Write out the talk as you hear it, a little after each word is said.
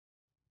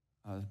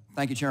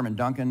Thank you, Chairman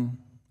Duncan,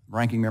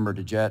 Ranking Member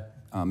DeJet,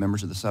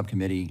 members of the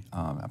subcommittee.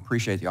 I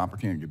appreciate the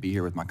opportunity to be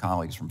here with my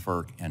colleagues from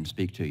FERC and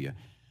speak to you.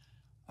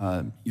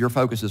 Your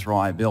focus is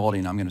reliability,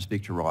 and I'm going to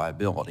speak to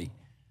reliability.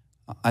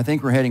 I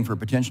think we're heading for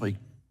potentially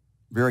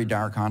very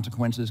dire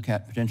consequences,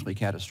 potentially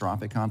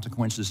catastrophic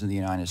consequences in the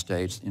United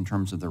States in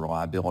terms of the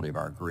reliability of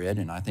our grid,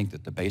 and I think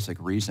that the basic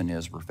reason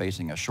is we're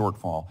facing a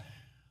shortfall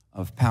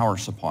of power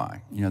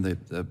supply. You know,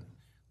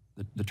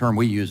 the term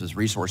we use is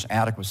resource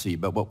adequacy,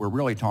 but what we're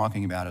really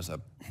talking about is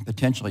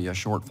potentially a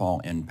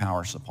shortfall in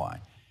power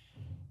supply.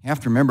 You have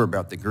to remember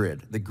about the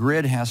grid. The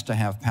grid has to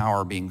have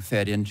power being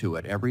fed into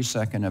it every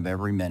second of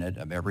every minute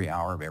of every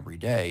hour of every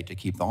day to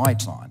keep the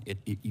lights on.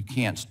 You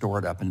can't store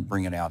it up and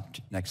bring it out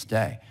next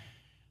day.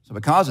 So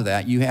because of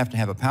that, you have to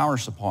have a power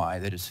supply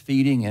that is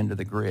feeding into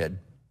the grid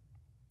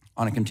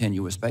on a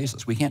continuous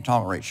basis. We can't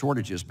tolerate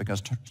shortages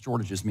because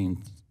shortages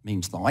means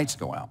the lights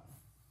go out.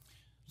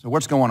 So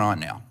what's going on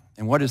now?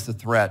 And what is the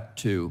threat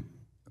to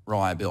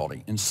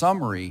reliability? In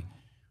summary,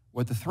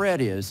 what the threat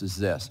is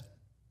this.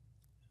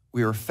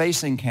 We are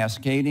facing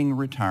cascading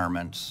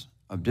retirements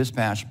of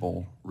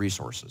dispatchable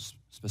resources,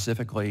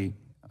 specifically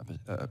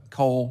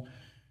coal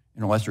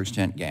and, to a lesser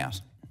extent,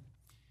 gas.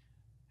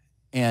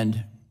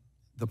 And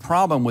the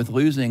problem with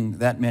losing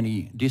that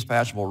many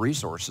dispatchable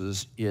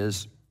resources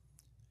is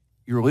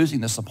you're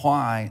losing the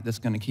supply that's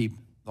going to keep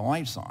the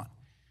lights on.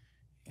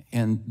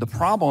 And the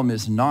problem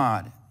is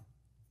not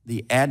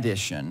the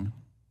addition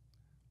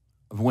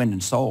of wind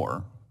and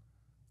solar.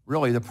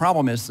 Really, the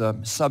problem is the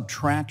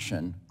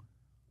subtraction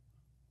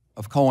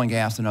of coal and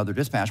gas and other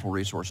dispatchable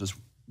resources,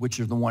 which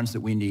are the ones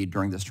that we need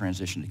during this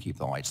transition to keep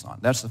the lights on.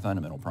 That's the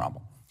fundamental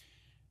problem.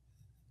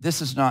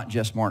 This is not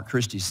just Mark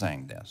Christie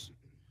saying this.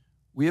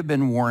 We have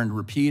been warned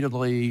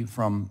repeatedly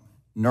from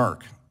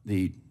NERC,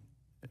 the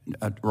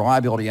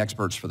reliability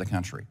experts for the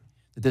country,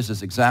 that this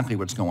is exactly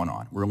what's going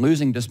on. We're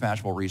losing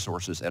dispatchable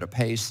resources at a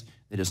pace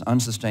that is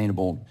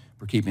unsustainable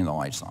for keeping the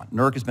lights on.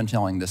 NERC has been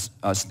telling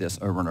us this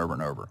over and over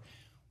and over.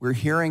 We're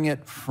hearing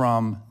it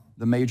from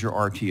the major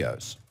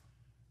RTOs.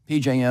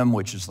 PJM,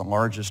 which is the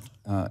largest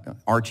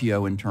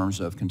RTO in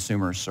terms of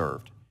consumers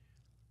served.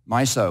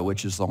 MISO,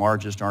 which is the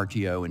largest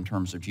RTO in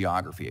terms of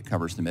geography. It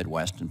covers the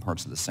Midwest and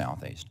parts of the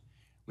Southeast.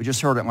 We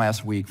just heard it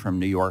last week from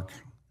New York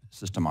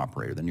system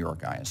operator, the New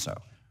York ISO.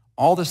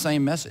 All the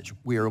same message.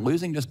 We are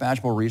losing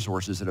dispatchable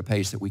resources at a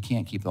pace that we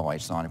can't keep the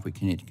lights on if we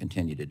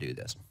continue to do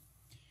this.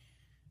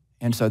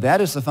 And so that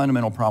is the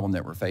fundamental problem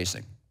that we're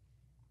facing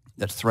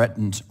that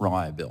threatens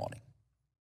reliability.